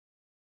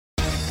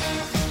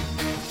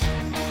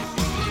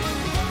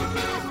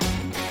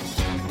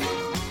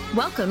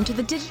Welcome to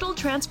the Digital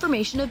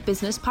Transformation of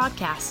Business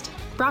podcast,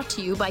 brought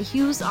to you by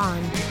Hughes On.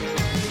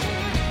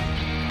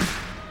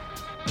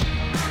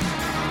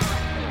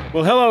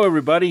 Well, hello,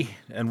 everybody,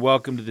 and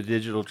welcome to the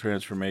Digital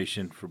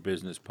Transformation for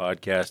Business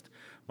podcast.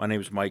 My name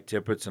is Mike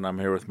Tippett, and I'm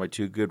here with my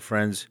two good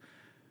friends,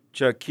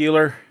 Chuck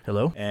Keeler.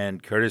 Hello.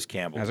 And Curtis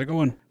Campbell. How's it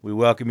going? We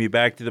welcome you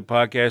back to the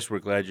podcast. We're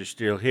glad you're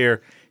still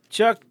here.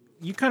 Chuck,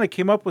 you kind of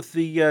came up with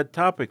the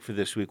topic for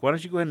this week. Why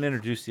don't you go ahead and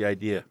introduce the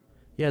idea?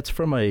 Yeah, it's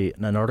from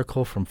an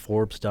article from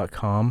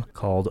Forbes.com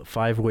called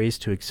 5 Ways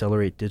to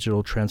Accelerate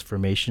Digital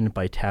Transformation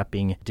by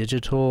Tapping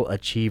Digital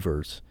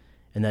Achievers.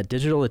 And that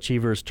digital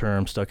achievers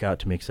term stuck out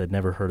to me because I'd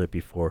never heard it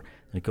before.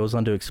 And it goes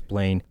on to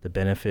explain the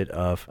benefit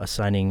of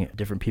assigning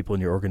different people in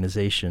your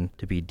organization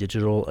to be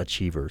digital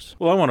achievers.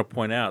 Well, I want to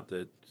point out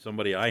that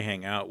somebody I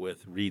hang out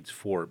with reads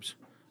Forbes.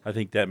 I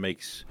think that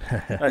makes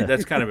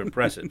that's kind of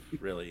impressive,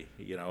 really,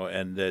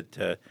 and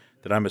that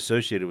I'm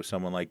associated with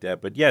someone like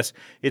that. But yes,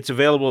 it's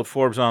available at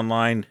Forbes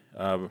Online,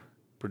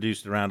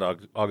 produced around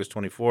August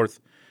 24th,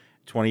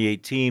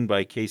 2018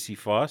 by Casey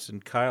Foss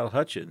and Kyle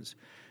Hutchins.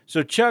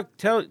 So Chuck,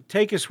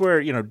 take us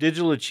where,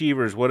 digital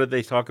achievers, what did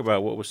they talk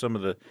about? What were some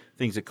of the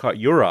things that caught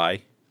your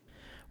eye?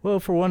 Well,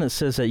 for one, it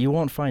says that you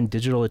won't find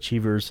digital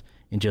achievers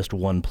in just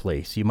one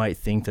place. You might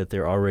think that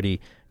they're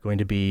already going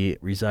to be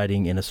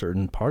residing in a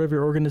certain part of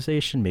your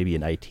organization, maybe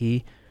in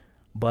IT,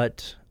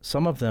 but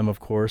some of them, of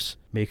course,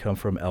 may come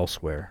from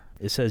elsewhere.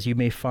 It says you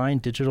may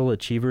find digital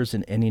achievers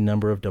in any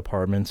number of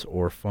departments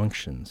or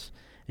functions.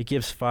 It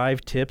gives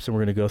 5 tips, and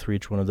we're going to go through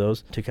each one of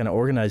those, to kind of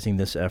organizing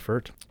this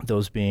effort,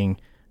 those being: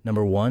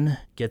 Number 1,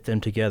 get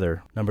them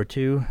together. Number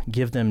 2,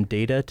 give them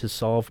data to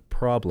solve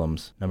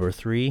problems. Number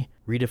 3,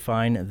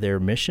 redefine their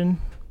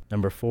mission.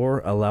 Number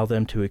 4, allow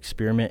them to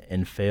experiment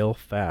and fail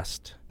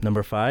fast.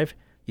 Number 5,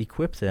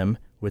 equip them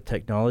with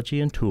technology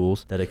and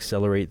tools that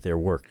accelerate their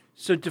work.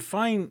 So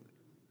define,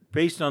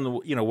 based on the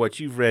what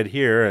you've read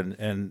here,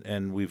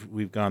 and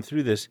we've gone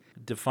through this,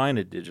 define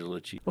a digital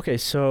achiever. Okay,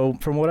 so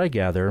from what I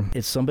gather,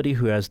 it's somebody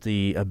who has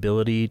the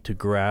ability to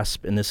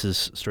grasp, and this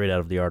is straight out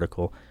of the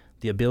article,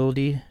 the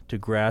ability to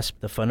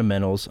grasp the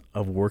fundamentals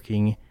of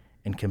working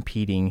and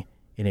competing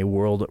in a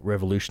world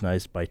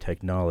revolutionized by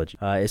technology.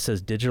 It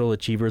says digital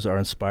achievers are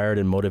inspired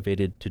and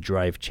motivated to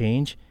drive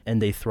change,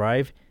 and they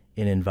thrive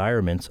in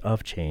environments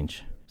of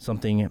change,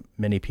 something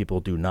many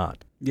people do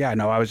not. Yeah,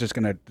 no, I was just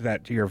going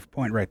to your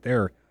point right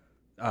there.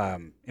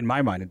 In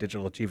my mind, a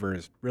digital achiever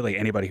is really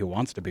anybody who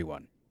wants to be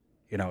one.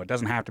 It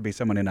doesn't have to be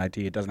someone in IT.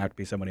 It doesn't have to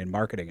be somebody in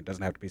marketing. It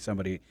doesn't have to be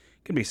somebody, it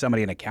can be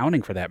somebody in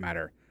accounting for that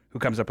matter, who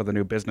comes up with a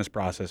new business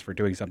process for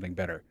doing something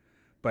better.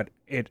 But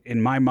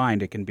in my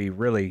mind, it can be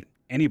really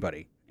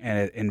anybody.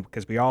 And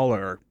because we all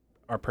are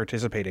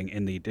participating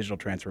in the digital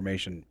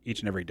transformation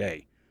each and every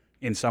day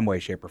in some way,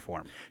 shape, or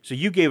form. So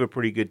you gave a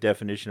pretty good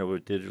definition of a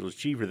digital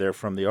achiever there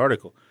from the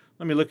article.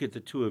 Let me look at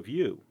the two of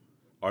you.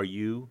 Are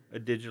you a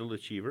digital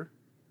achiever?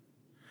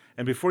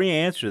 And before you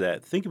answer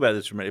that, think about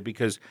this for a minute,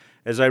 because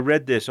as I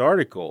read this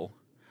article,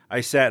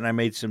 I sat and I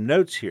made some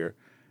notes here,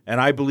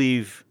 and I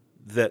believe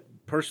that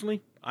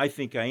personally, I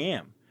think I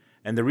am.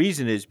 And the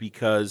reason is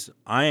because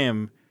I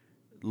am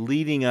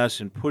leading us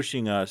and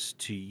pushing us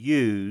to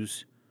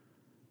use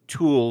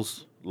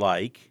tools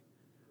like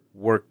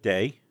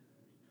Workday,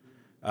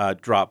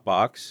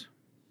 Dropbox.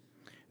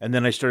 And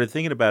then I started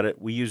thinking about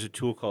it. We use a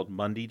tool called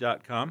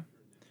Monday.com.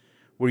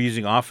 We're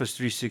using Office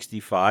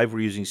 365.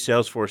 We're using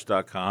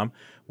Salesforce.com.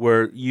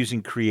 We're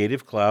using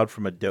Creative Cloud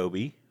from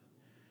Adobe.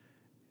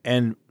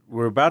 And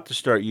we're about to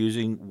start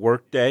using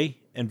Workday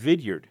and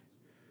Vidyard.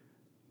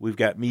 We've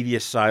got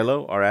Media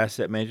Silo, our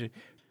asset manager.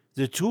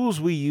 The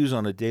tools we use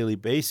on a daily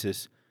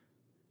basis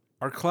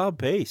are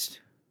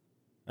cloud-based.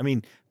 I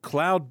mean,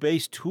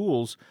 cloud-based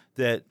tools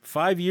that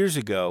 5 years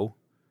ago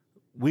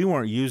we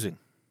weren't using.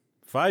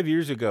 5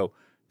 years ago,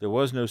 there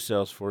was no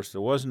Salesforce,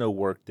 there was no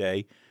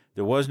Workday,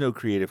 there was no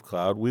Creative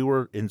Cloud. We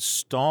were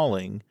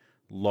installing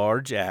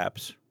large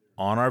apps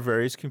on our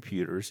various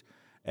computers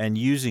and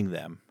using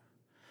them.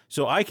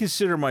 So I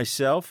consider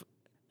myself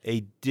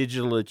a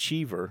digital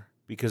achiever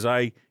because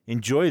I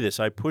enjoy this.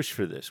 I push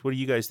for this. What do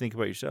you guys think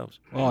about yourselves?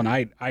 Well, and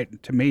I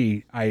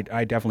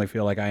definitely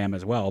feel like I am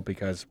as well,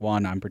 because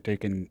one, I'm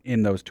partaking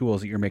in those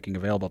tools that you're making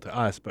available to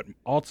us, but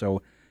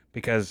also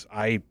because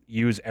I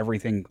use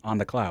everything on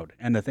the cloud.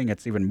 And the thing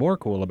that's even more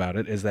cool about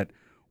it is that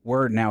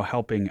we're now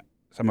helping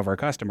some of our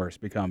customers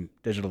become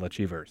digital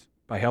achievers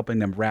by helping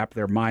them wrap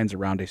their minds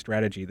around a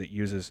strategy that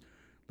uses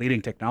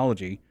leading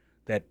technology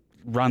that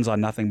runs on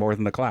nothing more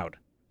than the cloud.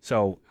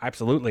 So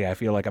absolutely, I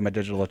feel like I'm a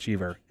digital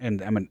achiever,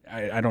 and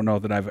I don't know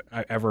that I've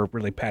ever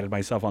really patted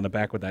myself on the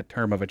back with that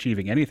term of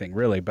achieving anything,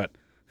 really. But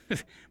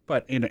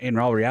in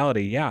all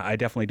reality, yeah, I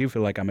definitely do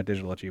feel like I'm a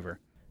digital achiever.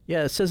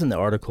 Yeah, it says in the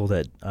article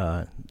that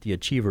the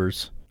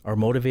achievers are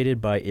motivated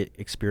by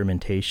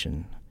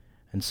experimentation.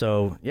 And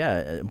so,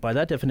 yeah, by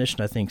that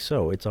definition, I think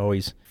so. It's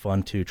always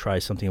fun to try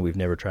something we've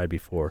never tried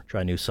before,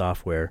 try new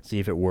software, see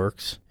if it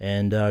works,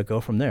 and go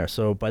from there.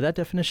 So by that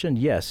definition,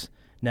 yes.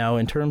 Now,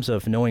 in terms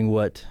of knowing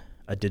what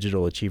a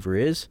digital achiever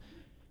is,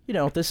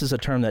 this is a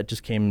term that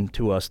just came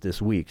to us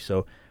this week.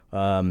 So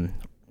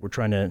we're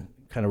trying to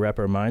kind of wrap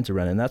our minds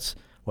around it. And that's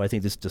why I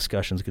think this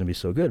discussion is going to be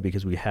so good,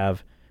 because we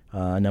have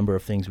a number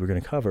of things we're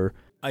going to cover.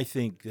 I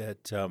think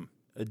that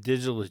a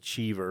digital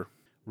achiever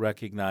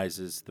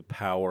recognizes the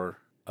power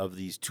of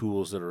these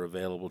tools that are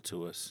available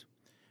to us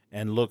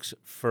and looks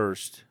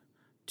first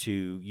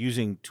to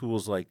using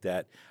tools like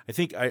that. I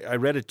think I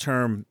read a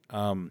term,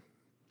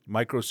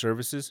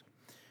 microservices,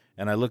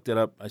 and I looked it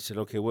up. I said,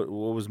 okay, what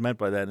was meant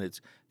by that? And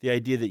it's the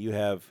idea that you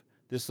have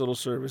this little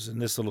service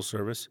and this little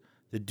service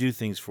that do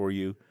things for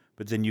you,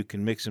 but then you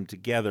can mix them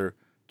together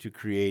to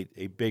create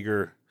a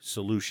bigger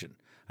solution.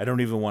 I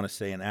don't even want to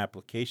say an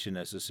application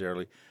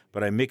necessarily,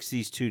 but I mix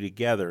these two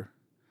together,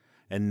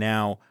 and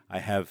now I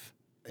have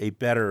a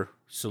better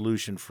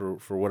solution for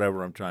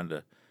whatever I'm trying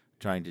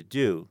to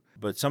do.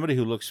 But somebody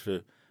who looks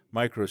for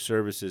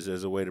microservices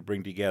as a way to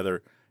bring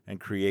together and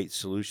create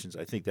solutions,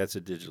 I think that's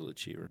a digital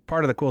achiever.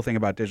 Part of the cool thing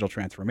about digital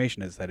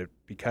transformation is that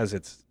because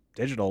it's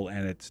digital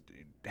and it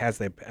has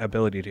the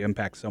ability to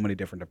impact so many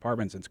different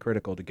departments, it's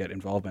critical to get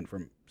involvement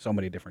from so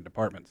many different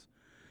departments.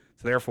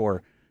 So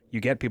therefore, you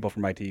get people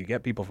from IT, you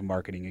get people from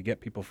marketing, you get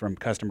people from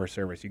customer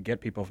service, you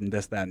get people from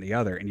this, that, and the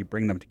other, and you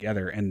bring them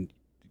together, and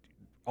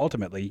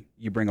ultimately,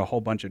 you bring a whole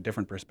bunch of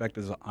different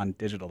perspectives on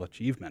digital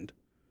achievement,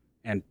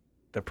 and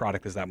the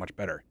product is that much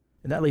better.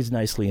 And that leads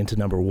nicely into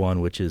number one,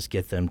 which is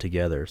get them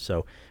together.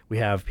 So we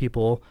have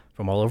people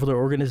from all over the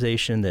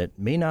organization that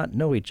may not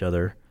know each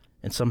other,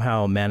 and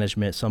somehow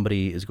management,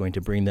 somebody is going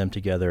to bring them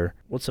together.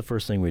 What's the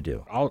first thing we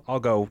do? I'll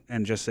go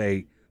and just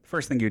say, the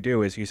first thing you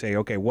do is you say,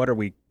 okay, what are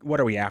we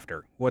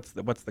after? What's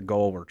the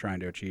goal we're trying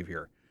to achieve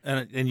here?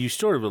 And you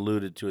sort of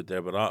alluded to it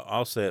there, but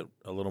I'll say it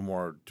a little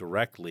more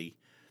directly.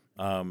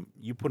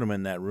 You put them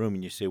in that room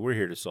and you say, we're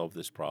here to solve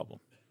this problem.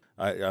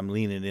 I'm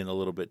leaning in a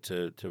little bit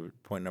to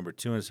point number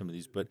two in some of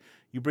these, but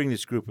you bring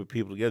this group of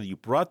people together. You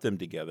brought them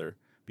together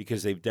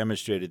because they've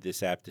demonstrated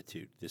this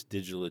aptitude, this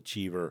digital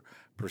achiever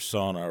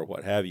persona or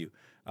what have you.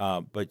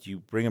 But you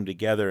bring them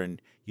together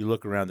and you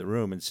look around the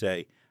room and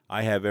say,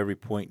 I have every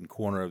point and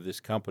corner of this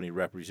company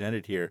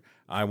represented here.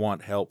 I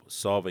want help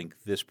solving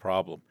this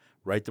problem.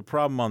 Write the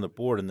problem on the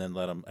board and then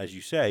let them, as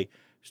you say,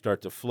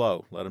 start to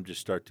flow. Let them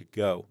just start to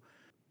go.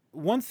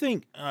 One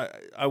thing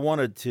I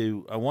wanted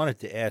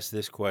to ask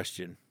this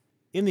question.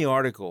 In the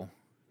article,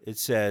 it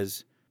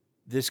says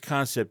this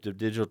concept of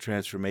digital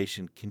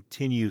transformation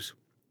continues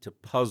to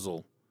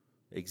puzzle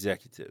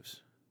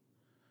executives.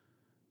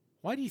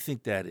 Why do you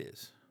think that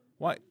is?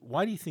 Why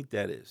do you think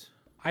that is?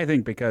 I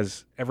think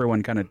because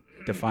everyone kind of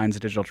defines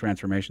digital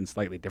transformation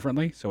slightly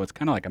differently, so it's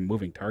kind of like a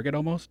moving target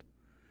almost.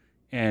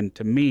 And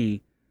to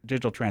me,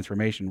 digital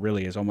transformation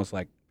really is almost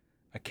like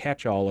a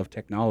catch-all of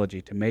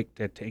technology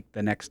to take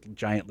the next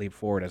giant leap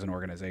forward as an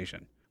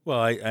organization.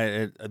 Well,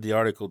 the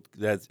article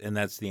that's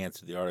the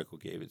answer the article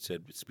gave. It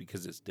said it's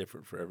because it's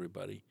different for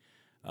everybody,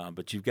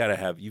 but you've got to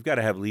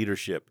have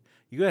leadership.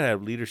 You got to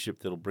have leadership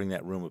that'll bring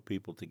that room of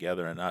people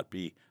together and not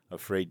be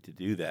afraid to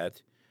do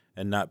that,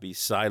 and not be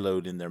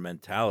siloed in their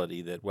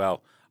mentality that,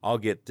 well, I'll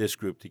get this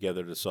group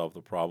together to solve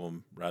the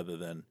problem rather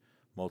than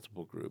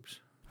multiple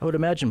groups. I would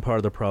imagine part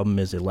of the problem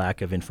is a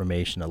lack of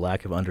information, a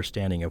lack of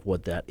understanding of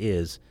what that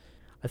is.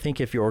 I think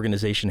if your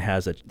organization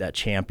has that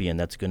champion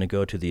that's going to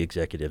go to the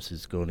executives,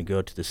 is going to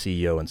go to the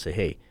CEO and say,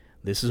 hey,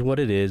 this is what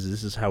it is,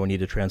 this is how we need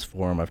to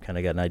transform, I've kind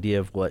of got an idea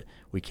of what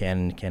we can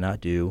and cannot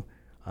do,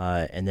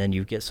 and then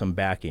you get some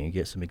backing, you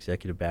get some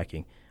executive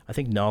backing. I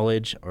think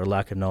knowledge or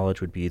lack of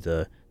knowledge would be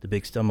the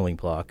big stumbling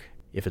block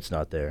if it's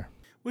not there.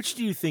 Which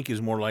do you think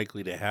is more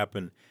likely to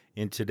happen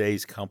in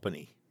today's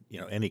company,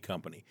 any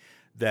company,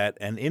 that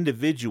an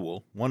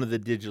individual, one of the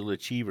digital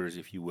achievers,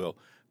 if you will,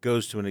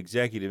 goes to an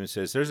executive and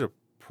says, there's a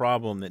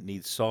problem that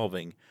needs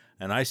solving,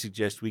 and I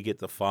suggest we get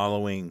the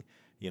following,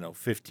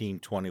 15,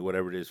 20,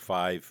 whatever it is,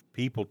 5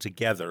 people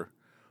together,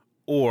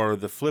 or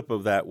the flip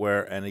of that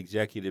where an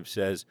executive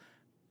says,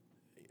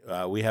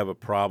 we have a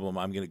problem,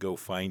 I'm going to go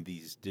find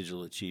these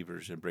digital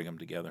achievers and bring them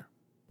together?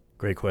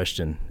 Great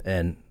question.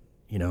 And,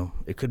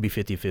 it could be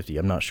 50-50.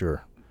 I'm not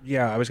sure.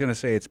 Yeah, I was going to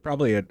say it's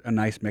probably a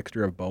nice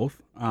mixture of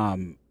both.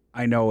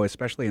 I know,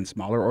 especially in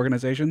smaller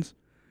organizations,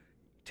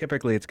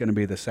 typically it's going to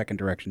be the second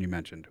direction you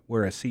mentioned,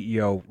 where a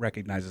CEO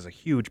recognizes a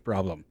huge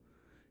problem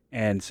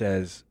and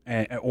says,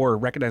 or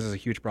recognizes a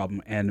huge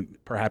problem and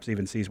perhaps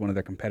even sees one of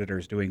their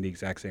competitors doing the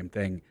exact same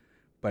thing,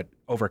 but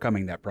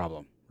overcoming that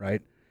problem,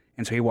 right?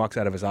 And so he walks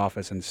out of his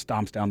office and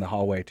stomps down the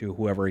hallway to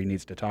whoever he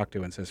needs to talk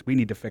to and says, we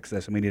need to fix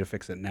this and we need to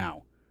fix it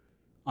now.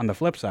 On the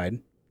flip side,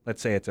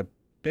 let's say it's a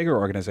bigger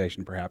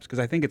organization perhaps, because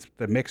I think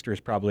the mixture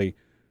is probably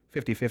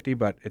 50-50,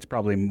 but it's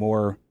probably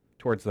more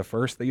towards the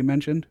first that you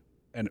mentioned,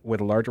 and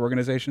with a large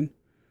organization,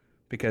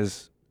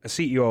 because a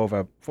CEO of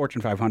a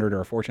Fortune 500 or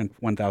a Fortune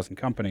 1000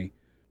 company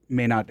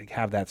may not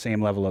have that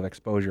same level of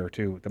exposure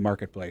to the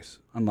marketplace,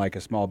 unlike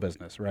a small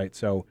business, right?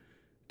 So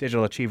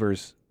digital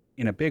achievers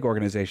in a big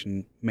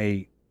organization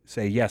may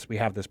say, yes, we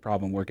have this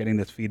problem. We're getting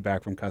this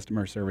feedback from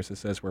customer service that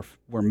says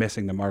we're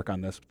missing the mark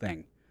on this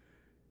thing.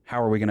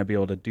 How are we going to be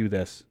able to do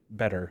this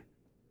better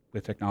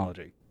with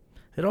technology?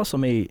 It also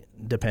may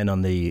depend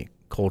on the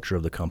culture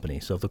of the company.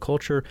 So if the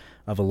culture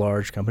of a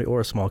large company or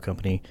a small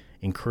company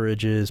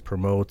encourages,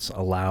 promotes,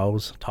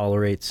 allows,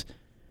 tolerates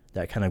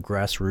that kind of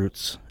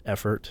grassroots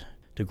effort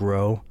to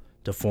grow,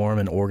 to form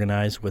and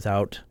organize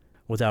without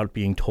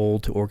being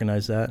told to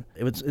organize that,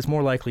 it's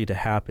more likely to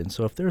happen.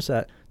 So if there's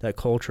that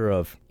culture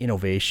of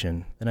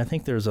innovation, then I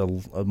think there's a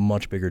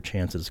much bigger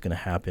chance that it's going to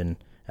happen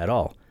at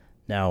all.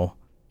 Now,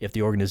 if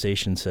the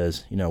organization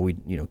says,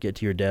 get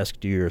to your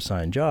desk, do your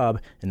assigned job,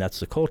 and that's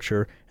the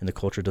culture, and the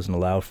culture doesn't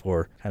allow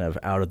for kind of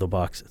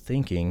out-of-the-box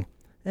thinking,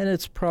 then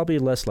it's probably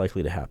less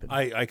likely to happen.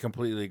 I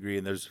completely agree,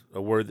 and there's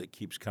a word that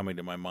keeps coming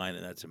to my mind,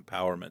 and that's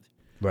empowerment.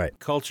 Right.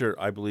 Culture,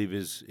 I believe,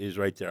 is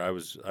right there. I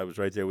was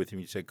right there with you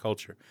when you said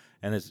culture,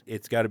 and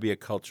it's got to be a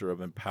culture of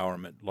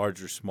empowerment,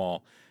 large or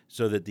small,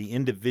 so that the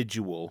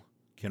individual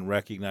can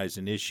recognize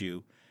an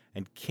issue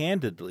and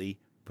candidly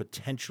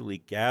potentially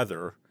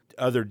gather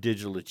other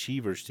digital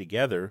achievers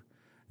together,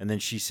 and then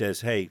she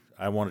says, "Hey,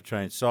 I want to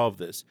try and solve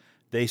this."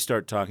 They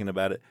start talking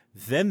about it.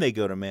 Then they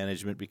go to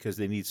management because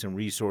they need some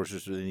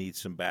resources or they need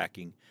some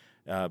backing.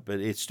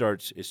 But it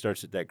starts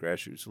at that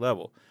grassroots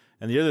level.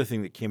 And the other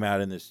thing that came out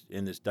in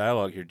this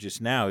dialogue here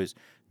just now is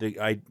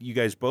you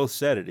guys both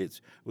said it. It's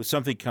when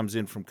something comes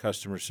in from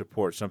customer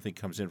support, something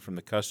comes in from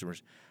the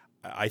customers.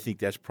 I think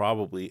that's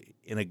probably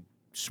in a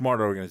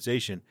smart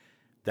organization.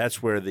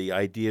 That's where the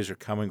ideas are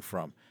coming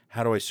from.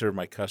 How do I serve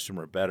my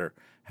customer better?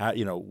 How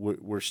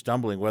we're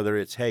stumbling. Whether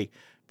it's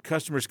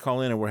customers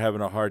call in and we're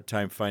having a hard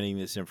time finding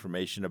this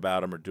information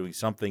about them or doing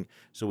something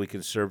so we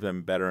can serve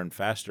them better and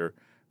faster.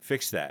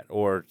 Fix that,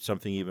 or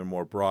something even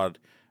more broad.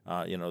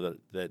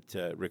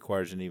 That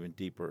requires an even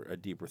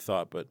deeper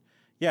thought. But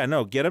yeah,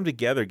 no, get them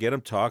together, get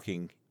them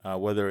talking.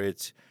 Whether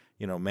it's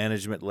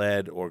management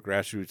led or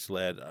grassroots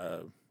led,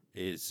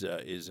 is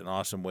an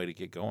awesome way to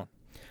get going.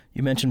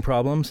 You mentioned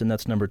problems, and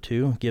that's number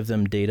 2. Give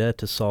them data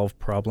to solve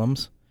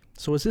problems.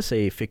 So is this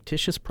a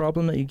fictitious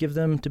problem that you give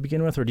them to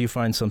begin with, or do you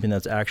find something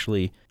that's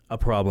actually a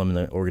problem in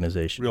the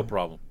organization? Real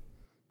problem.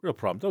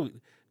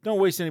 Don't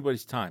waste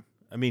anybody's time.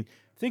 I mean,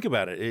 think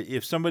about it.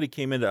 If somebody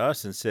came into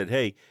us and said,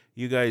 "Hey,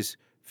 you guys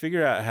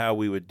figure out how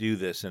we would do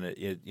this," and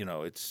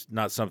it's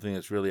not something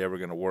that's really ever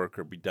going to work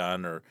or be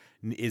done or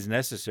is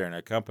necessary in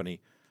a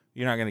company,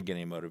 you're not going to get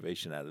any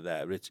motivation out of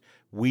that. But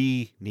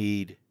we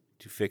need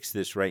to fix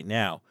this right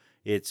now.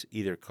 It's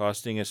either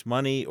costing us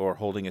money or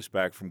holding us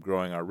back from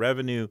growing our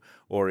revenue,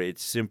 or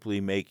it's simply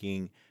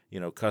making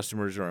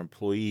customers or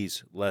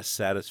employees less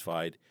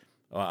satisfied.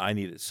 I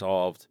need it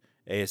solved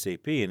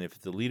ASAP. And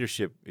if the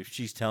leadership, if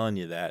she's telling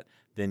you that,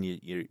 then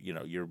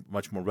you're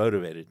much more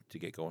motivated to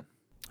get going.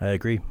 I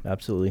agree,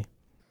 absolutely.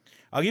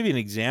 I'll give you an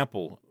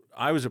example.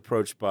 I was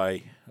approached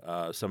by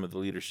some of the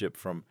leadership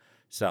from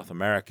South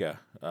America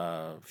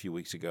a few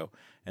weeks ago,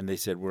 and they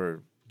said,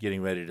 "We're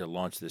getting ready to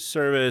launch this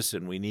service,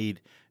 and we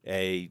need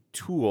a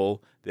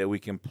tool that we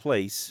can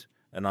place,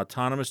 an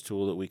autonomous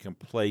tool that we can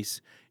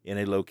place in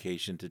a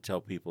location to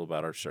tell people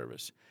about our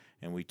service."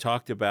 And we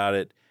talked about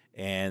it,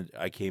 and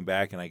I came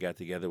back and I got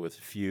together with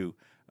a few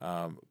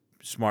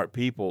smart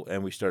people,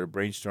 and we started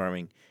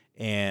brainstorming,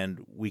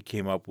 and we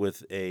came up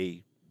with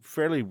a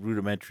fairly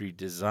rudimentary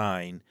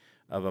design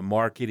of a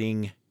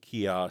marketing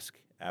kiosk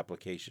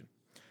application.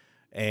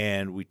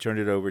 And we turned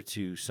it over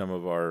to some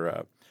of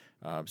our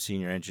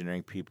senior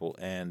engineering people,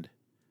 and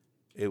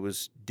it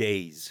was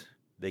days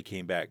they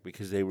came back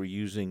because they were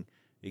using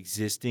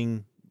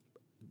existing,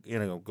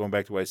 going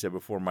back to what I said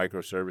before,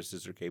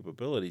 microservices or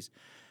capabilities.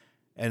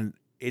 And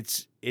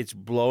it's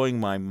blowing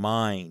my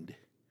mind.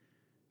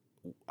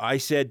 I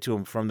said to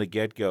them from the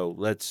get-go,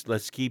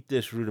 let's keep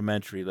this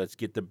rudimentary. Let's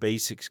get the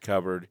basics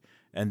covered,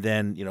 and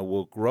then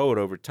we'll grow it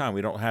over time.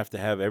 We don't have to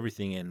have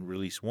everything in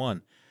release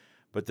 1,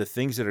 but the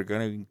things that are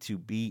going to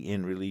be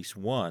in release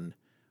 1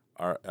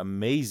 are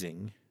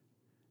amazing.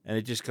 And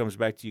it just comes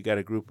back to you got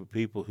a group of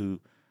people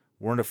who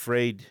weren't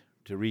afraid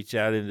to reach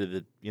out into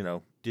the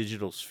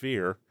digital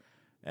sphere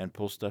and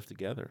pull stuff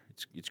together.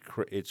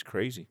 It's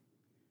crazy.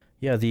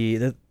 Yeah,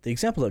 the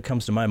example that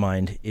comes to my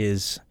mind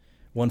is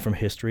one from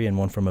history and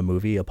one from a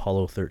movie,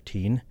 Apollo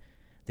 13.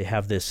 They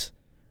have this,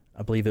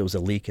 I believe it was a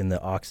leak in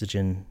the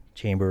oxygen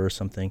chamber or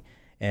something,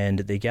 and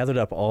they gathered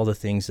up all the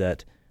things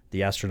that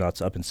the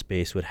astronauts up in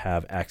space would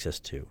have access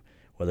to,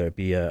 whether it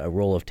be a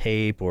roll of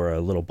tape or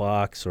a little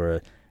box or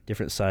a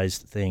different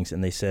sized things.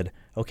 And they said,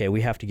 okay,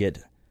 we have to get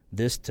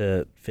this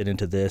to fit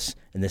into this,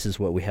 and this is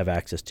what we have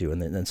access to.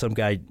 And then some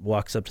guy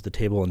walks up to the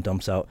table and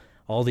dumps out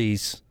all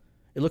these,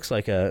 it looks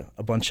like a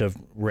bunch of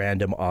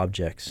random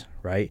objects,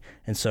 right?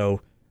 And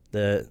so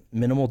the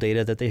minimal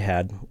data that they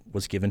had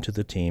was given to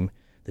the team.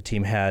 The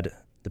team had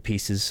the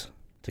pieces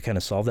to kind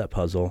of solve that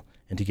puzzle,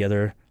 and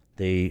together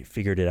they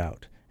figured it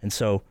out. And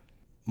so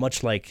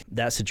much like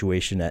that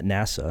situation at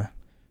NASA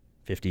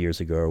 50 years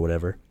ago or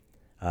whatever,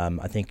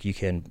 I think you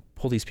can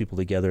pull these people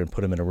together and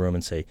put them in a room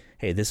and say,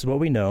 hey, this is what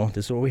we know,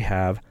 this is what we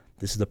have,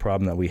 this is the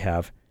problem that we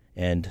have,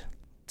 and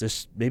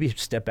just maybe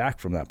step back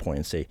from that point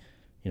and say,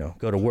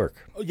 go to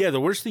work. Oh, yeah, the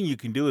worst thing you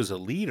can do as a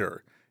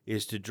leader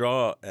is to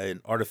draw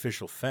an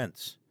artificial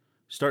fence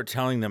start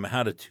telling them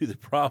how to do the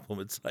problem.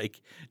 It's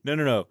like,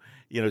 no.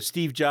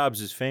 Steve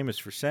Jobs is famous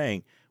for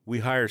saying, we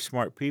hire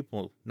smart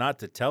people not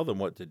to tell them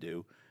what to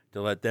do,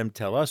 to let them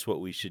tell us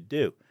what we should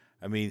do.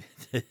 I mean,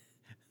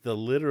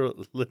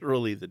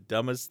 literally the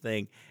dumbest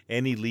thing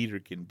any leader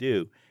can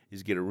do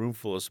is get a room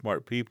full of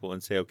smart people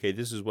and say, okay,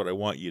 this is what I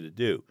want you to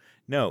do.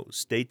 No,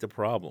 state the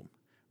problem,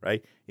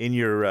 right? In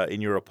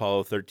your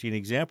Apollo 13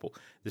 example,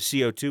 the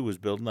CO2 was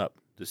building up.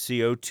 The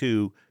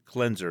CO2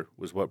 cleanser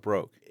was what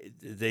broke.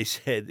 They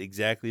said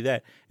exactly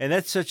that. And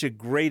that's such a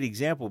great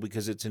example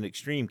because it's an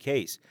extreme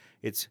case.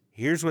 It's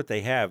here's what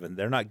they have, and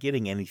they're not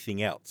getting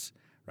anything else,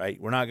 right?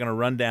 We're not going to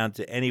run down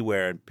to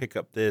anywhere and pick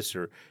up this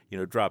or,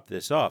 drop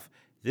this off.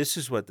 This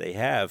is what they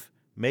have.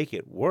 Make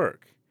it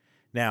work.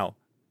 Now,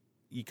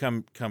 you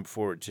come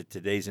forward to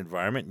today's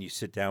environment and you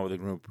sit down with a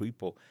group of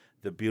people.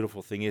 The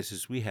beautiful thing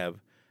is we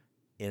have,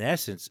 in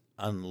essence,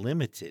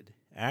 unlimited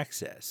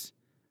access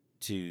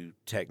to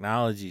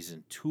technologies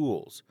and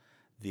tools.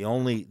 The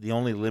only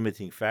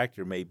limiting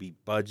factor may be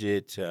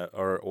budget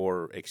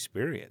or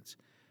experience,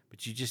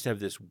 but you just have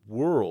this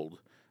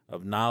world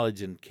of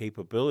knowledge and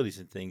capabilities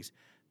and things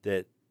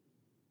that,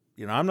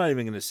 I'm not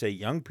even going to say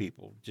young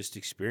people, just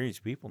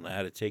experienced people know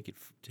how to take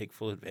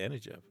full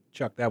advantage of.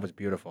 Chuck, that was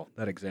beautiful,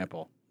 that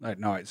example.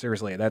 No,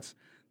 seriously,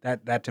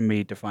 that to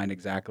me defined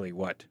exactly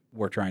what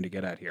we're trying to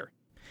get at here.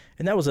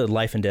 And that was a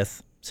life and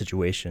death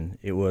situation.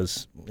 It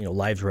was,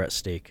 lives were at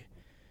stake.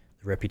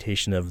 The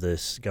reputation of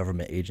this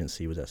government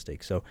agency was at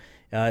stake. So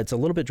it's a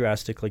little bit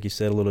drastic, like you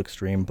said, a little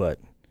extreme, but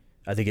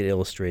I think it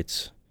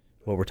illustrates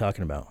what we're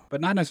talking about. But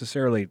not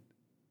necessarily.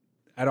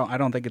 I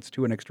don't think it's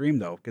to an extreme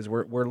though, because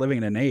we're living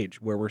in an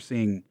age where we're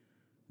seeing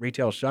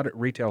retail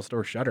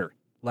stores shutter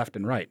left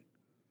and right.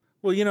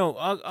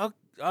 Well,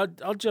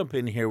 I'll jump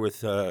in here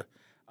with.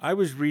 I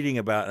was reading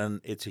about,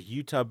 and it's a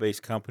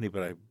Utah-based company,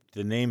 but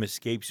the name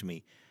escapes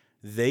me.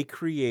 They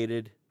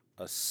created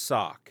a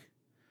sock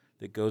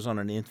that goes on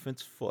an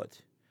infant's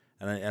foot,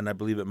 and I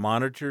believe it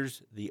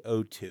monitors the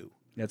O2.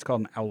 Yeah, it's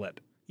called an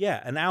owlet.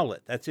 Yeah, an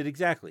owlet. That's it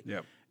exactly.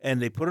 Yep.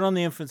 And they put it on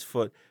the infant's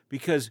foot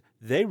because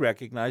they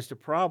recognized a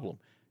problem.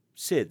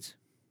 SIDS,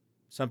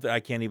 something I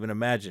can't even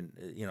imagine,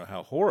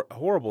 how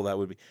horrible that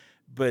would be.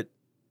 But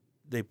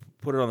they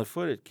put it on the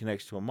foot. It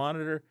connects to a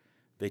monitor.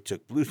 They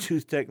took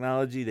Bluetooth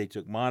technology. They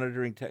took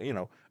monitoring.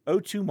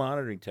 O2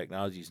 monitoring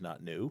technology is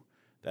not new.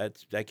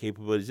 That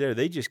capability is there.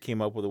 They just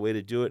came up with a way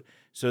to do it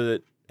so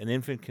that an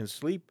infant can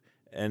sleep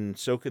and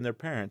so can their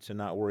parents and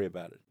not worry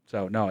about it.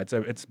 So no,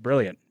 it's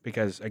brilliant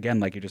because again,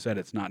 like you just said,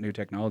 it's not new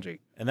technology.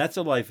 And that's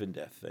a life and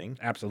death thing.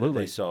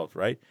 Absolutely. They solved,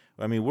 right?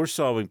 I mean, we're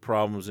solving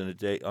problems on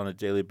a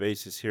daily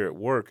basis here at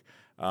work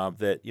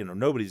that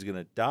nobody's going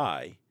to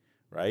die,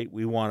 right?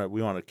 We want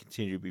to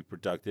continue to be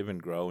productive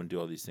and grow and do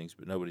all these things,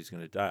 but nobody's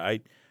going to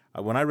die.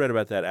 When I read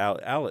about that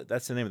outlet,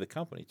 that's the name of the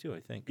company too, I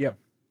think. Yeah,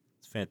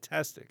 it's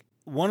fantastic.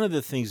 One of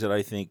the things that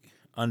I think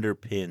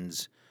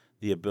underpins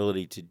the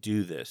ability to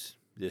do this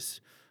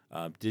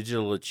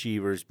digital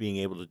achievers being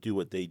able to do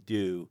what they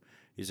do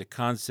is a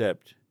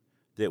concept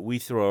that we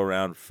throw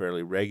around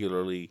fairly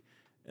regularly,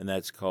 and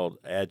that's called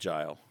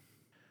agile.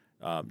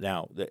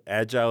 Now, the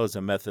agile is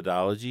a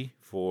methodology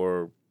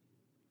for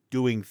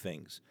doing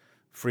things.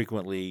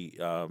 Frequently,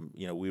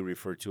 we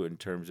refer to it in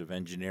terms of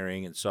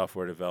engineering and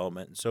software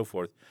development and so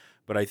forth.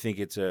 But I think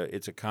it's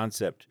a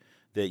concept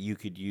that you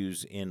could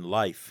use in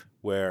life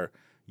where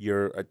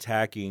you're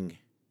attacking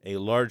a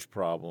large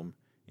problem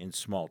in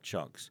small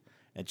chunks.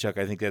 And Chuck,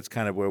 I think that's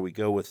kind of where we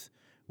go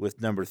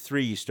with number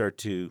 3. You start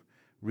to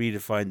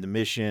redefine the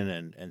mission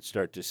and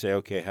start to say,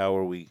 okay, how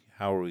are we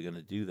going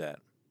to do that?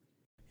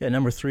 Yeah,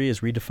 number 3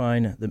 is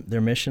redefine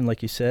their mission,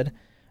 like you said.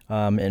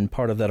 And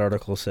part of that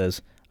article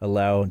says,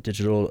 allow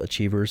digital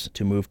achievers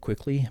to move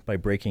quickly by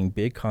breaking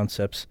big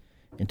concepts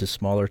into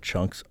smaller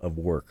chunks of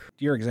work.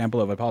 Your example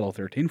of Apollo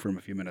 13 from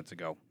a few minutes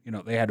ago,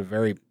 they had a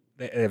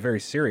very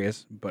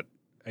serious but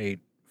a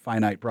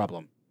finite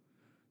problem.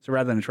 So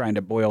rather than trying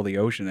to boil the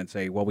ocean and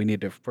say, well, we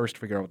need to first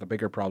figure out the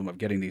bigger problem of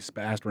getting these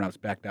astronauts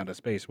back down to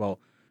space, so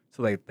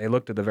they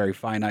looked at the very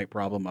finite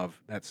problem of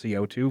that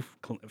CO2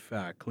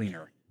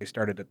 cleaner. They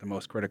started at the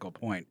most critical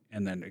point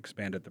and then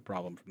expanded the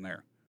problem from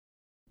there.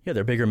 Yeah,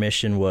 their bigger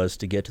mission was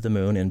to get to the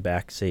moon and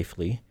back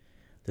safely.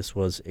 This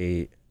was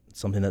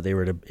something that they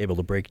were able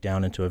to break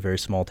down into a very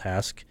small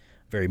task,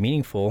 very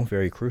meaningful,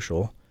 very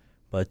crucial,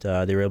 but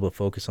they were able to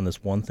focus on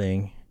this one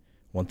thing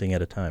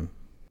at a time.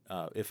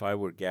 If I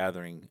were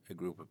gathering a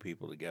group of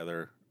people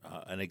together,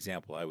 an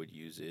example I would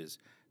use is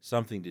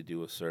something to do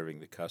with serving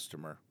the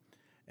customer.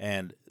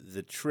 And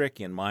the trick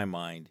in my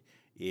mind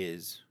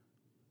is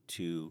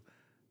to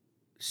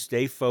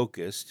stay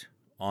focused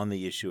on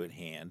the issue at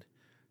hand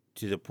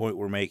to the point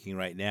we're making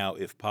right now.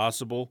 If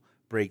possible,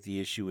 break the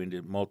issue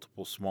into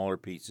multiple smaller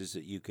pieces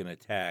that you can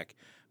attack,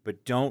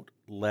 but don't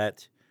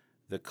let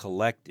the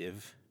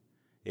collective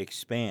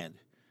expand,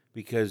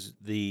 because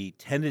the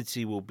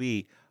tendency will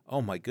be,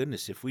 oh my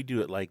goodness, if we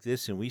do it like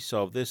this and we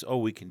solve this,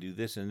 we can do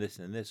this and this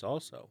and this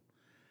also.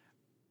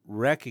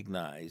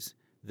 Recognize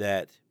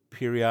that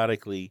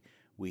periodically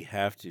we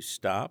have to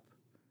stop,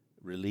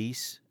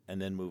 release,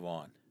 and then move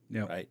on.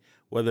 Yep. Right?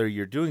 Whether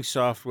you're doing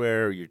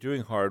software, or you're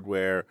doing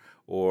hardware,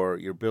 or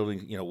you're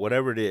building,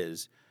 whatever it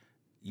is,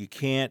 you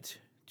can't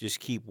just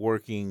keep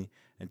working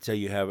until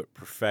you have it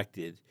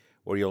perfected,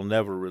 or you'll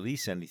never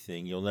release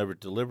anything, you'll never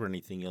deliver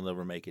anything, you'll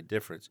never make a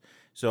difference.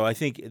 So I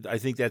think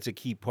that's a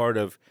key part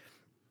of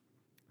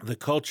the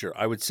culture.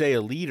 I would say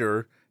a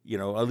leader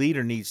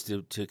needs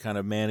to kind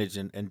of manage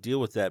and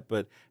deal with that.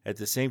 But at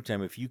the same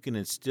time, if you can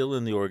instill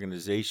in the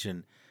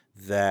organization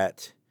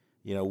that,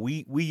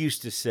 we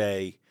used to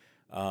say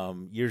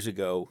years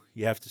ago,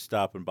 you have to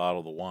stop and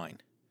bottle the wine,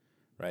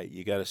 right?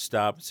 You got to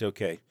stop and say,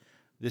 okay,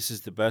 this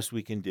is the best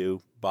we can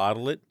do,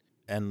 bottle it,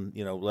 and,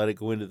 let it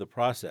go into the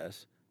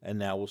process. And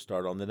now we'll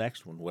start on the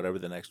next one, whatever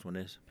the next one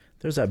is.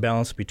 There's that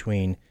balance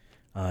between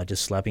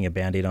just slapping a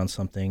Band-Aid on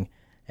something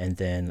and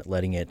then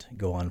letting it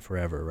go on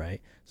forever,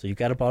 right? So you've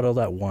got to bottle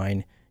that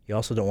wine. You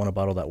also don't want to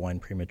bottle that wine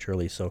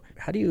prematurely. So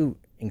how do you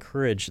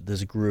encourage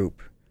this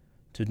group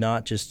to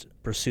not just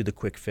pursue the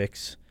quick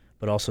fix,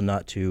 but also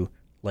not to,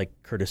 like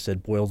Curtis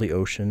said, boil the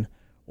ocean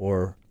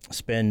or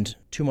spend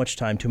too much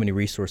time, too many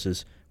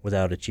resources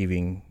without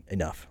achieving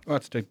enough? Well,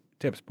 it's to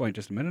Tip's point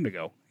just a minute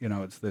ago.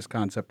 It's this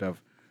concept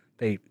of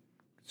they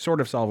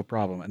sort of solve a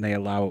problem and they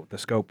allow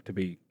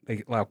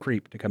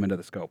creep to come into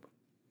the scope.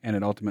 And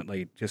it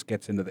ultimately just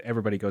gets into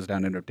everybody goes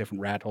down into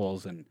different rat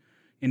holes and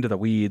into the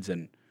weeds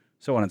and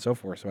so on and so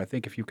forth. So I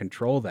think if you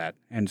control that,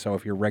 and so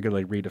if you're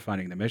regularly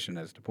redefining the mission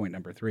as to point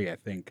number 3, I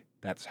think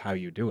that's how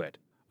you do it.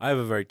 I have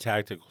a very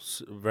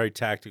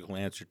tactical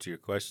answer to your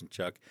question,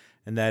 Chuck,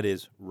 and that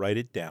is write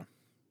it down.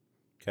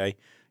 Okay?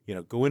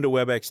 Go into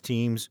WebEx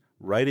Teams,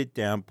 write it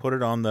down, put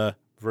it on the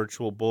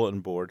virtual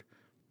bulletin board,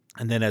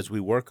 and then as we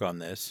work on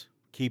this,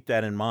 keep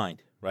that in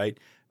mind, right?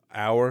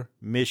 Our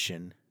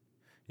mission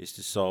is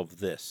to solve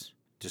this.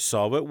 To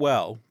solve it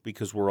well,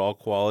 because we're all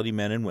quality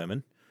men and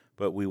women,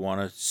 but we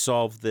want to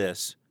solve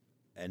this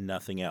and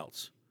nothing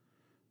else.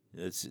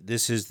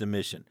 This is the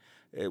mission.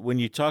 When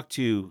you talk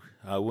to,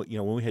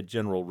 when we had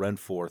General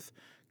Renforth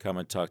come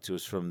and talk to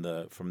us from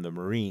the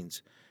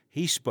Marines,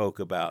 he spoke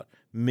about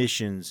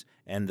missions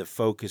and the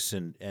focus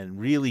and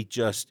really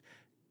just,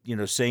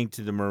 saying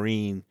to the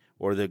Marine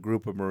or the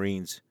group of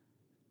Marines,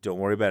 don't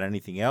worry about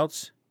anything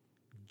else,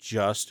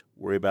 just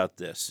worry about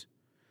this.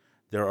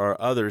 There are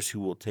others who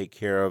will take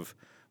care of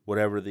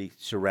whatever the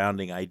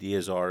surrounding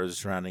ideas are, or the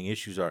surrounding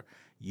issues are.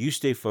 You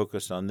stay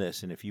focused on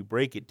this, and if you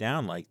break it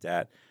down like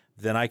that,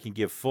 then I can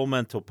give full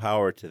mental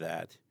power to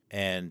that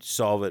and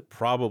solve it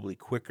probably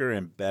quicker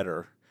and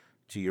better,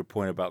 to your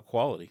point about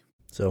quality.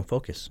 So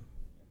focus.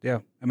 Yeah.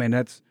 I mean,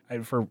 that's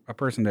for a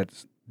person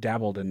that's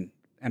dabbled in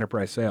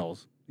enterprise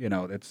sales,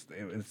 it's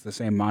the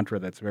same mantra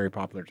that's very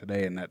popular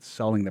today, and that's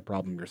selling the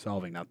problem you're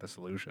solving, not the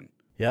solution.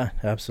 Yeah,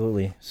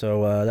 absolutely.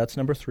 So that's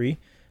number 3.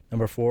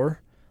 Number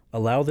 4,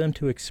 allow them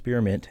to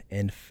experiment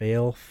and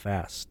fail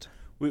fast.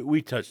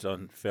 We touched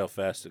on fail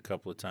fast a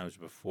couple of times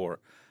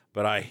before,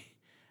 but I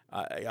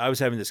was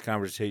having this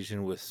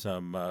conversation with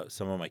some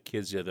of my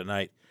kids the other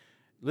night.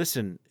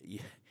 Listen,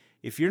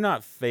 if you're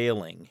not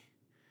failing,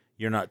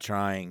 you're not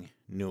trying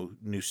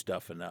new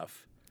stuff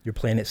enough. You're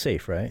playing it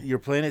safe, right? You're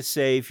playing it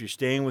safe. You're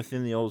staying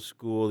within the old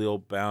school, the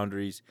old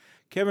boundaries.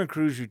 Kevin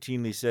Cruz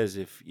routinely says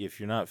if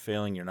you're not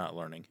failing, you're not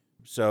learning.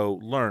 So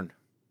learn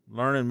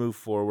and move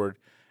forward,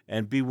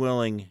 and be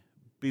willing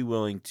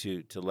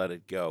to let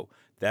it go.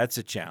 That's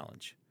a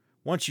challenge.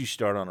 Once you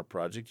start on a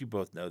project, you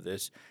both know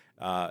this,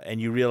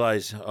 and you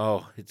realize,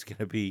 it's going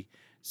to be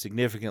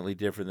significantly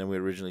different than we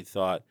originally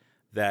thought,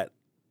 that,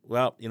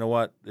 well, you know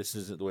what, this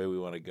isn't the way we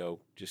want to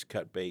go, just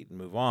cut bait and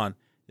move on,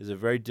 is a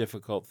very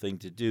difficult thing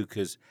to do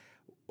because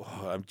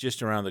I'm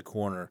just around the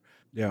corner.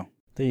 Yeah.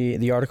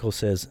 The article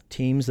says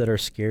teams that are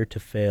scared to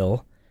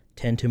fail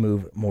tend to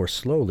move more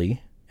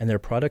slowly, and their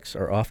products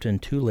are often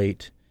too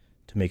late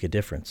to make a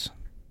difference.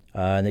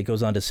 And it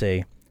goes on to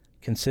say,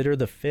 consider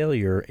the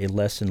failure a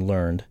lesson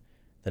learned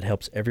that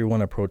helps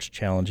everyone approach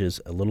challenges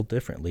a little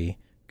differently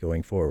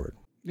going forward.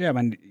 Yeah, I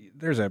mean,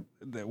 there's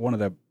one of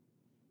the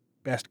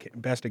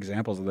best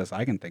examples of this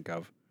I can think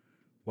of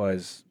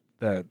was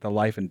the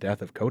life and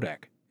death of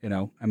Kodak.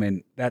 I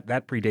mean,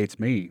 that predates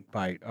me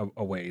by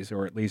a ways,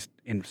 or at least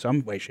in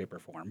some way, shape, or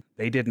form.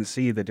 They didn't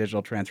see the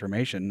digital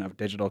transformation of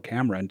digital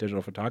camera and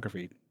digital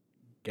photography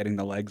getting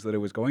the legs that it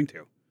was going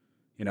to.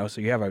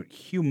 So you have a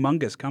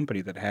humongous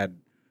company that had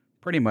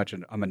pretty much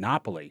a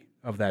monopoly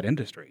of that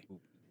industry,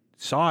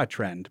 saw a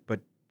trend, but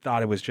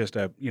thought it was just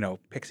a,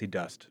 pixie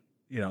dust,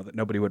 that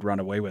nobody would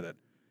run away with it.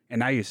 And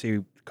now you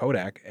see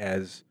Kodak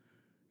as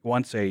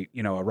once a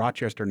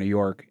Rochester, New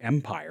York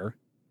empire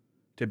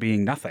to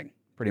being nothing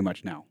pretty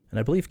much now. And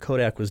I believe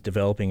Kodak was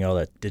developing all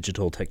that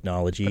digital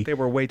technology. But they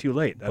were way too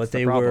late. That's but the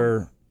they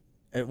problem.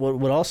 were.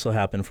 What also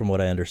happened, from what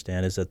I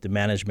understand, is that the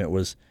management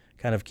was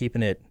kind of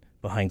keeping it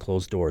behind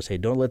closed doors. Hey,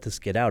 don't let this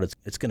get out.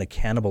 It's going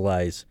to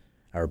cannibalize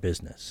our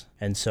business.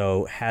 And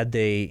so had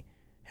they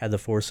had the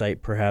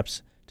foresight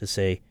perhaps to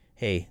say,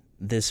 hey,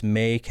 this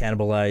may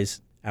cannibalize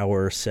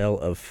our sale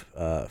of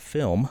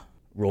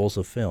rolls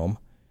of film,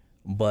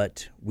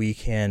 but we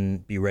can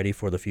be ready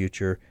for the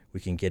future.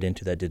 We can get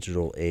into that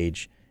digital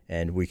age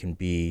and we can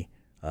be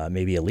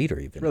maybe a leader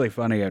even. It's really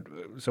funny.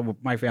 So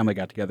my family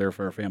got together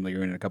for a family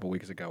reunion a couple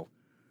weeks ago,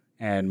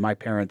 and my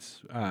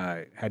parents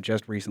had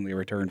just recently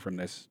returned from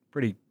this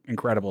pretty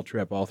incredible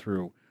trip all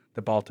through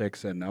the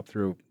Baltics and up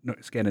through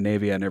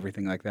Scandinavia and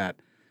everything like that.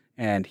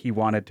 And he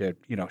wanted to,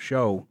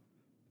 show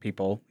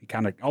people, he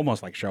kind of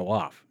almost like show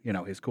off,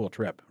 his cool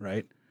trip,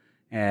 right?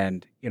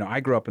 And, I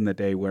grew up in the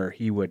day where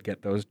he would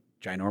get those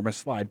ginormous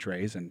slide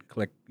trays and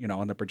click,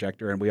 on the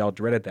projector, and we all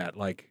dreaded that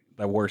like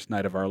the worst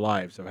night of our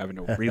lives of having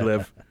to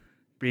relive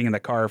being in the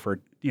car for,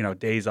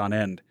 days on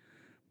end.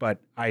 But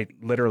I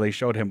literally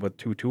showed him with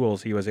two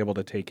tools. He was able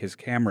to take his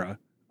camera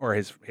or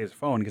his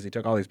phone, because he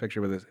took all these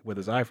pictures with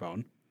his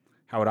iPhone,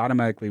 how it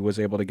automatically was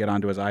able to get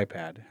onto his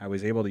iPad, how he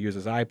was able to use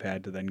his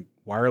iPad to then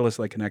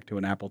wirelessly connect to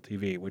an Apple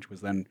TV, which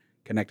was then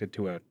connected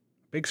to a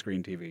big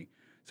screen TV.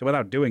 So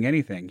without doing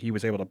anything, he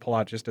was able to pull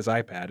out just his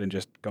iPad and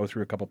just go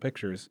through a couple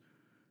pictures.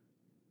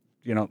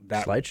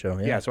 That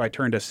slideshow. Yeah. So I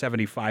turned a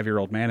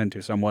 75-year-old man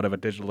into somewhat of a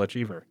digital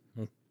achiever.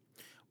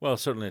 Well,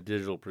 certainly a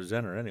digital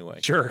presenter anyway.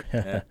 Sure.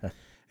 Yeah.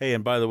 Hey,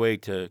 and by the way,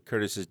 to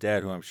Curtis's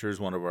dad, who I'm sure is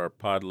one of our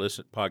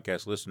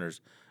podcast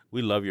listeners,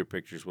 we love your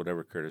pictures,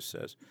 whatever Curtis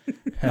says.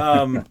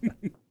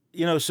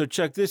 So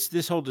Chuck,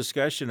 this whole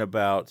discussion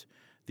about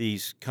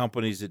these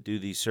companies that do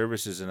these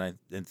services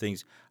and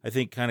things, I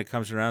think kind of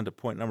comes around to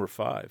point number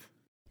 5.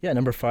 Yeah,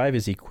 number 5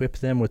 is equip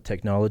them with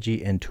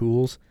technology and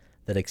tools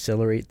that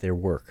accelerate their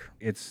work.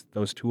 It's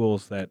those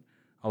tools that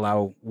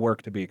allow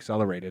work to be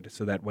accelerated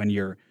so that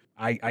when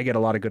I get a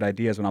lot of good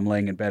ideas when I'm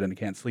laying in bed and I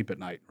can't sleep at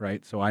night,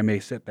 right? So I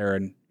may sit there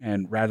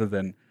and rather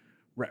than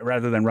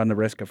run the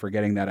risk of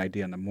forgetting that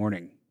idea in the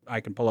morning, I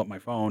can pull up my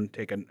phone,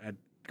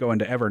 go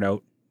into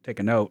Evernote, take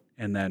a note,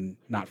 and then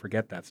not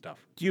forget that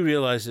stuff. Do you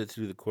realize that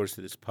through the course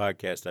of this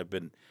podcast, I've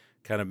been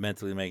kind of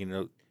mentally making a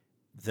note,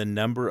 the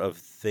number of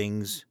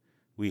things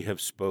we have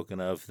spoken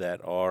of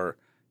that are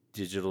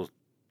digital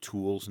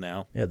tools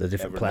now? Yeah, the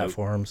different Evernote,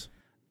 platforms.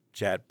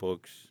 Chat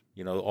books,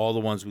 all the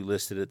ones we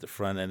listed at the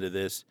front end of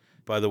this.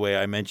 By the way,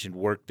 I mentioned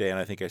Workday, and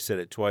I think I said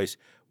it twice.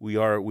 We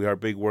are a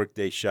big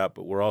Workday shop,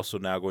 but we're also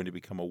now going to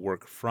become a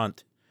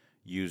Workfront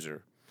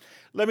user.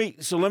 Let me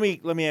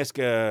ask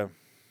a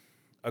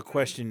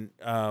question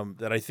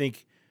that I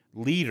think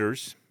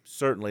leaders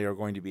certainly are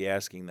going to be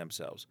asking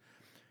themselves.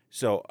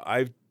 So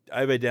I've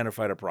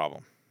identified a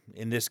problem.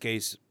 In this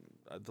case,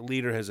 the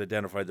leader has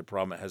identified the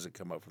problem. It hasn't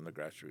come up from the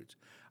grassroots.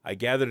 I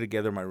gather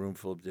together my room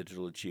full of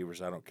digital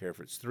achievers. I don't care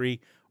if it's 3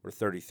 or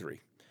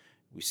 33.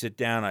 We sit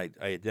down, I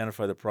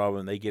identify the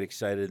problem, they get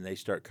excited, and they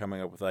start coming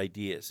up with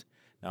ideas.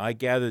 Now, I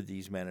gathered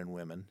these men and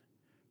women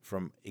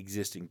from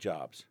existing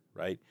jobs,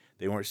 right?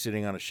 They weren't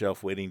sitting on a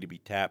shelf waiting to be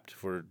tapped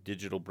for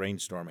digital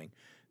brainstorming.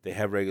 They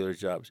have regular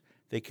jobs.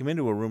 They come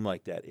into a room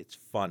like that. It's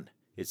fun.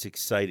 It's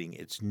exciting.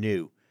 It's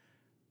new.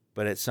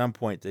 But at some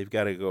point, they've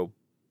got to go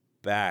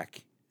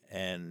back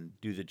and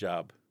do the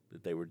job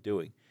that they were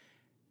doing.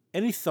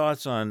 Any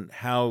thoughts on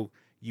how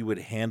you would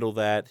handle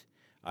that,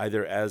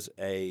 either as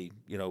a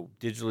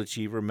digital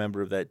achiever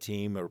member of that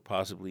team or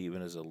possibly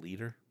even as a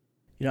leader?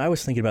 I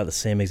was thinking about the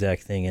same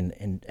exact thing.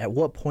 And at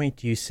what point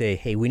do you say,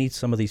 hey, we need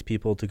some of these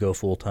people to go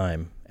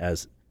full-time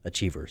as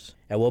achievers?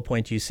 At what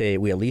point do you say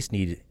we at least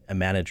need a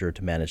manager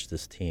to manage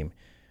this team?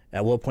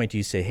 At what point do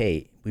you say,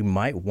 hey, we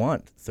might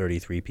want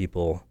 33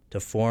 people to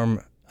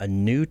form a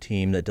new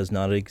team that does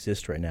not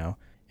exist right now,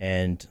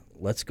 and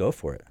let's go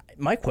for it?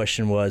 My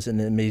question was,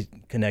 and it may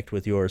connect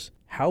with yours,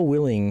 how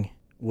willing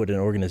would an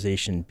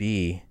organization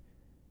be,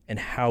 and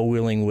how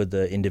willing would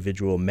the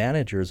individual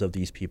managers of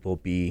these people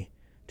be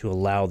to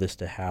allow this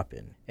to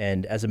happen?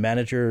 And as a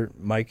manager,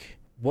 Mike,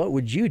 what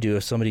would you do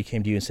if somebody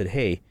came to you and said,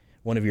 hey,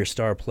 one of your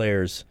star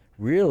players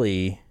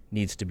really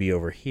needs to be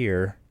over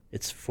here.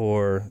 It's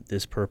for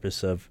this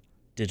purpose of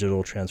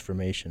digital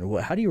transformation.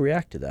 How do you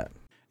react to that?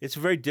 It's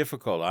very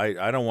difficult.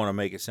 I don't want to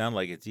make it sound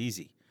like it's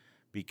easy,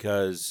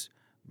 because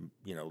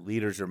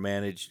leaders are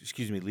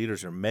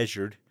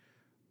measured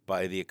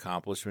by the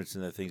accomplishments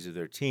and the things of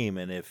their team.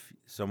 And if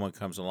someone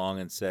comes along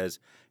and says,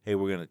 hey,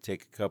 we're going to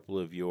take a couple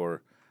of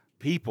your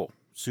people,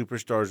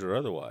 superstars or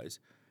otherwise,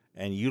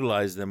 and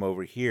utilize them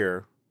over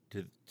here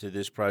to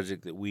this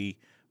project that we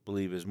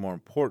believe is more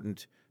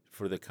important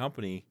for the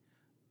company,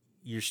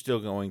 you're still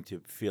going to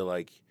feel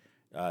like,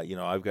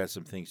 I've got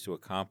some things to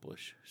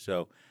accomplish.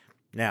 So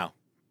now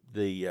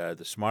the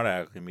smart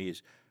aleck in me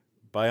is,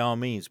 by all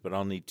means, but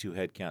I'll need 2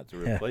 headcount to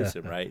replace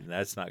him, right? And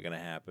that's not going to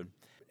happen.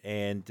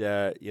 And,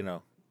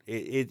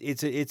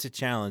 it's a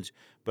challenge.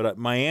 But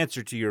my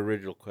answer to your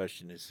original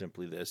question is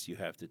simply this: you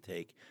have to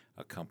take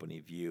a company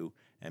view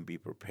and be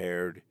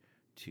prepared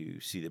to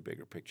see the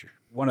bigger picture.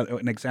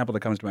 An example that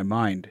comes to my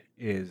mind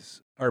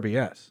is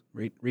RBS,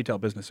 Retail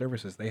Business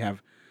Services. They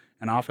have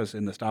an office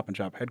in the Stop and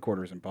Shop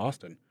headquarters in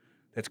Boston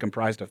that's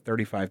comprised of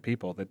 35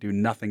 people that do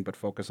nothing but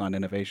focus on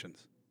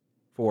innovations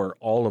for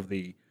all of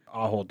the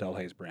Ahold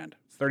Delhaize brand.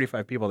 It's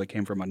 35 people that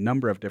came from a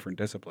number of different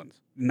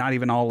disciplines. Not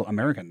even all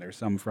American. There's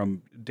some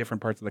from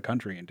different parts of the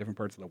country and different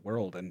parts of the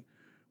world. And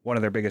one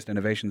of their biggest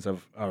innovations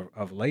of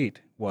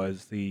late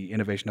was the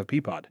innovation of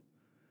Peapod.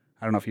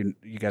 I don't know if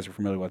you guys are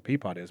familiar with what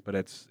Peapod is,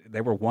 but they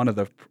were one of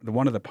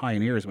the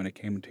pioneers when it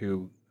came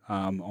to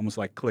almost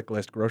like click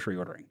list grocery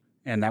ordering,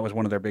 and that was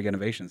one of their big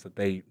innovations that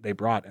they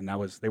brought, and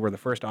they were the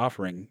first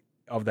offering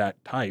of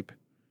that type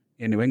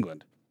in New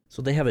England.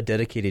 So they have a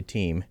dedicated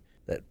team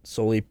that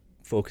solely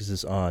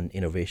focuses on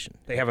innovation.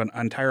 They have an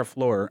entire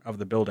floor of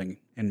the building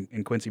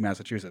in Quincy,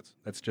 Massachusetts.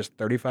 That's just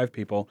 35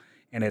 people,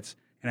 and it's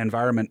an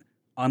environment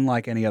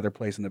unlike any other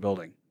place in the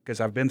building. Because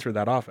I've been through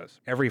that office.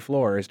 Every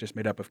floor is just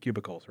made up of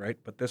cubicles, right?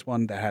 But this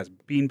one that has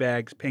bean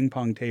bags, ping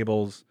pong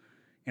tables,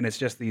 and it's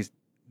just these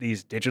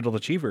digital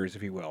achievers,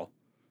 if you will,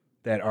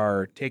 that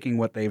are taking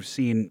what they've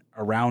seen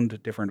around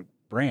different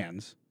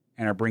brands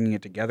and are bringing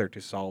it together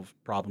to solve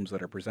problems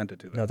that are presented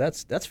to them. No,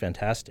 that's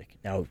fantastic.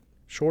 Now,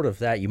 short of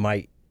that, you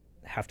might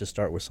have to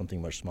start with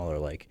something much smaller,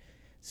 like,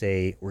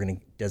 say, we're going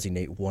to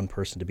designate one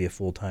person to be a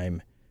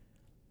full-time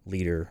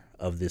leader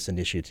of this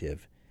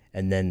initiative,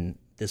 and then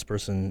this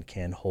person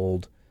can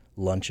hold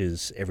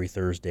lunches every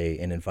Thursday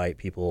and invite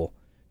people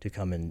to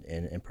come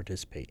and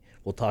participate.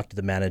 We'll talk to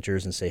the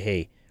managers and say,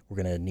 hey,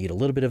 we're going to need a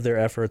little bit of their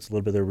efforts, a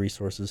little bit of their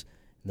resources,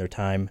 and their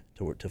time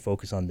to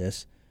focus on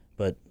this.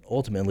 But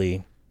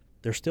ultimately,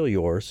 they're still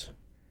yours.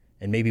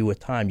 And maybe with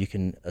time, you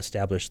can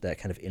establish that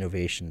kind of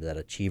innovation, that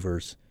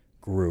achievers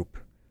group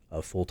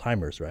of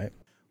full-timers, right?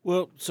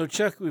 Well, so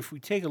Chuck, if we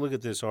take a look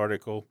at this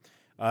article,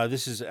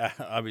 this has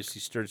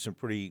obviously stirred some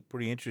pretty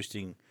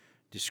interesting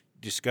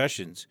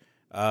discussions.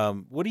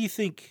 What do you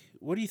think?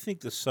 What do you think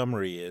the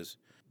summary is?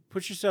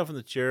 Put yourself in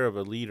the chair of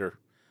a leader,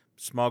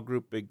 small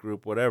group, big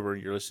group, whatever.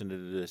 You're listening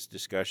to this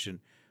discussion.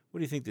 What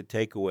do you think the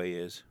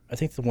takeaway is? I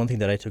think the one thing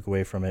that I took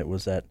away from it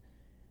was that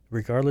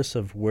regardless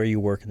of where you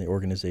work in the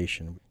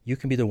organization, you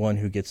can be the one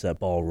who gets that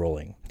ball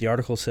rolling. The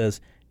article says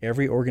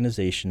every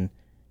organization,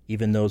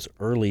 even those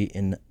early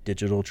in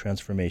digital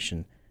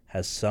transformation,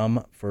 has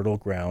some fertile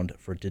ground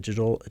for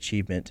digital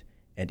achievement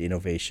and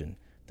innovation.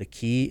 The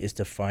key is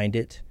to find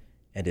it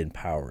and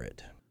empower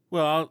it.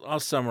 Well, I'll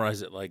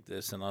summarize it like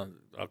this, and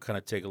I'll kind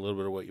of take a little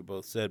bit of what you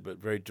both said, but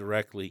very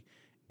directly,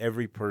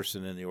 every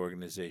person in the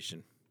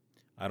organization,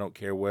 I don't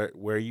care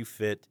where you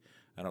fit,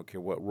 I don't care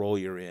what role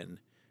you're in,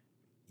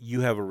 you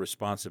have a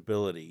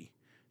responsibility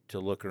to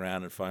look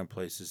around and find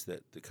places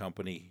that the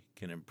company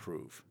can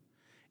improve.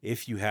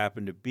 If you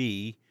happen to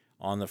be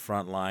on the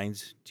front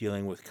lines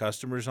dealing with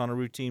customers on a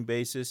routine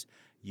basis,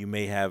 you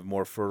may have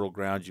more fertile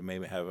ground, you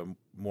may have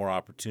more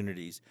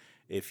opportunities.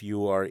 If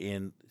you are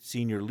in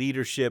senior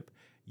leadership,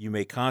 you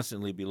may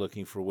constantly be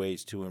looking for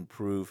ways to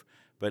improve,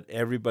 but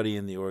everybody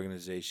in the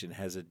organization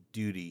has a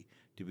duty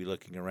to be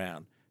looking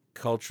around.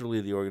 Culturally,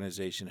 the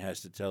organization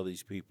has to tell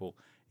these people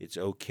it's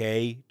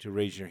okay to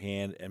raise your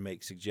hand and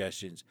make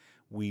suggestions.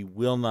 We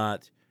will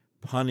not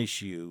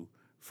punish you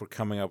for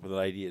coming up with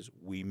ideas.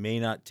 We may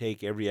not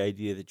take every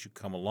idea that you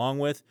come along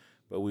with,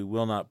 but we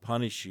will not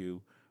punish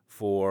you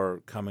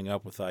for coming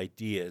up with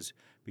ideas,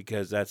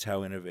 because that's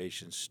how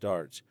innovation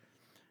starts.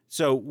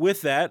 So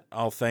with that,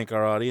 I'll thank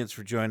our audience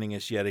for joining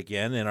us yet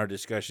again in our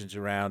discussions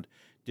around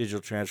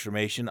digital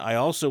transformation. I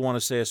also want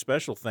to say a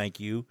special thank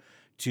you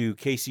to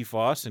Casey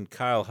Foss and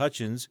Kyle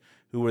Hutchins,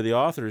 who were the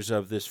authors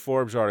of this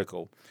Forbes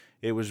article.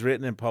 It was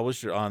written and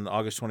published on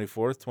August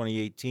 24th,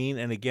 2018,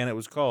 and again, it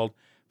was called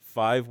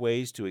 5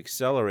 Ways to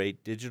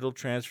Accelerate Digital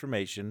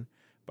Transformation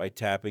by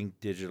Tapping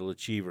Digital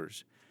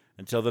Achievers.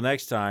 Until the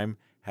next time,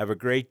 have a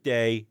great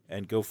day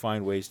and go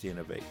find ways to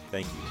innovate.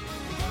 Thank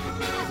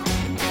you.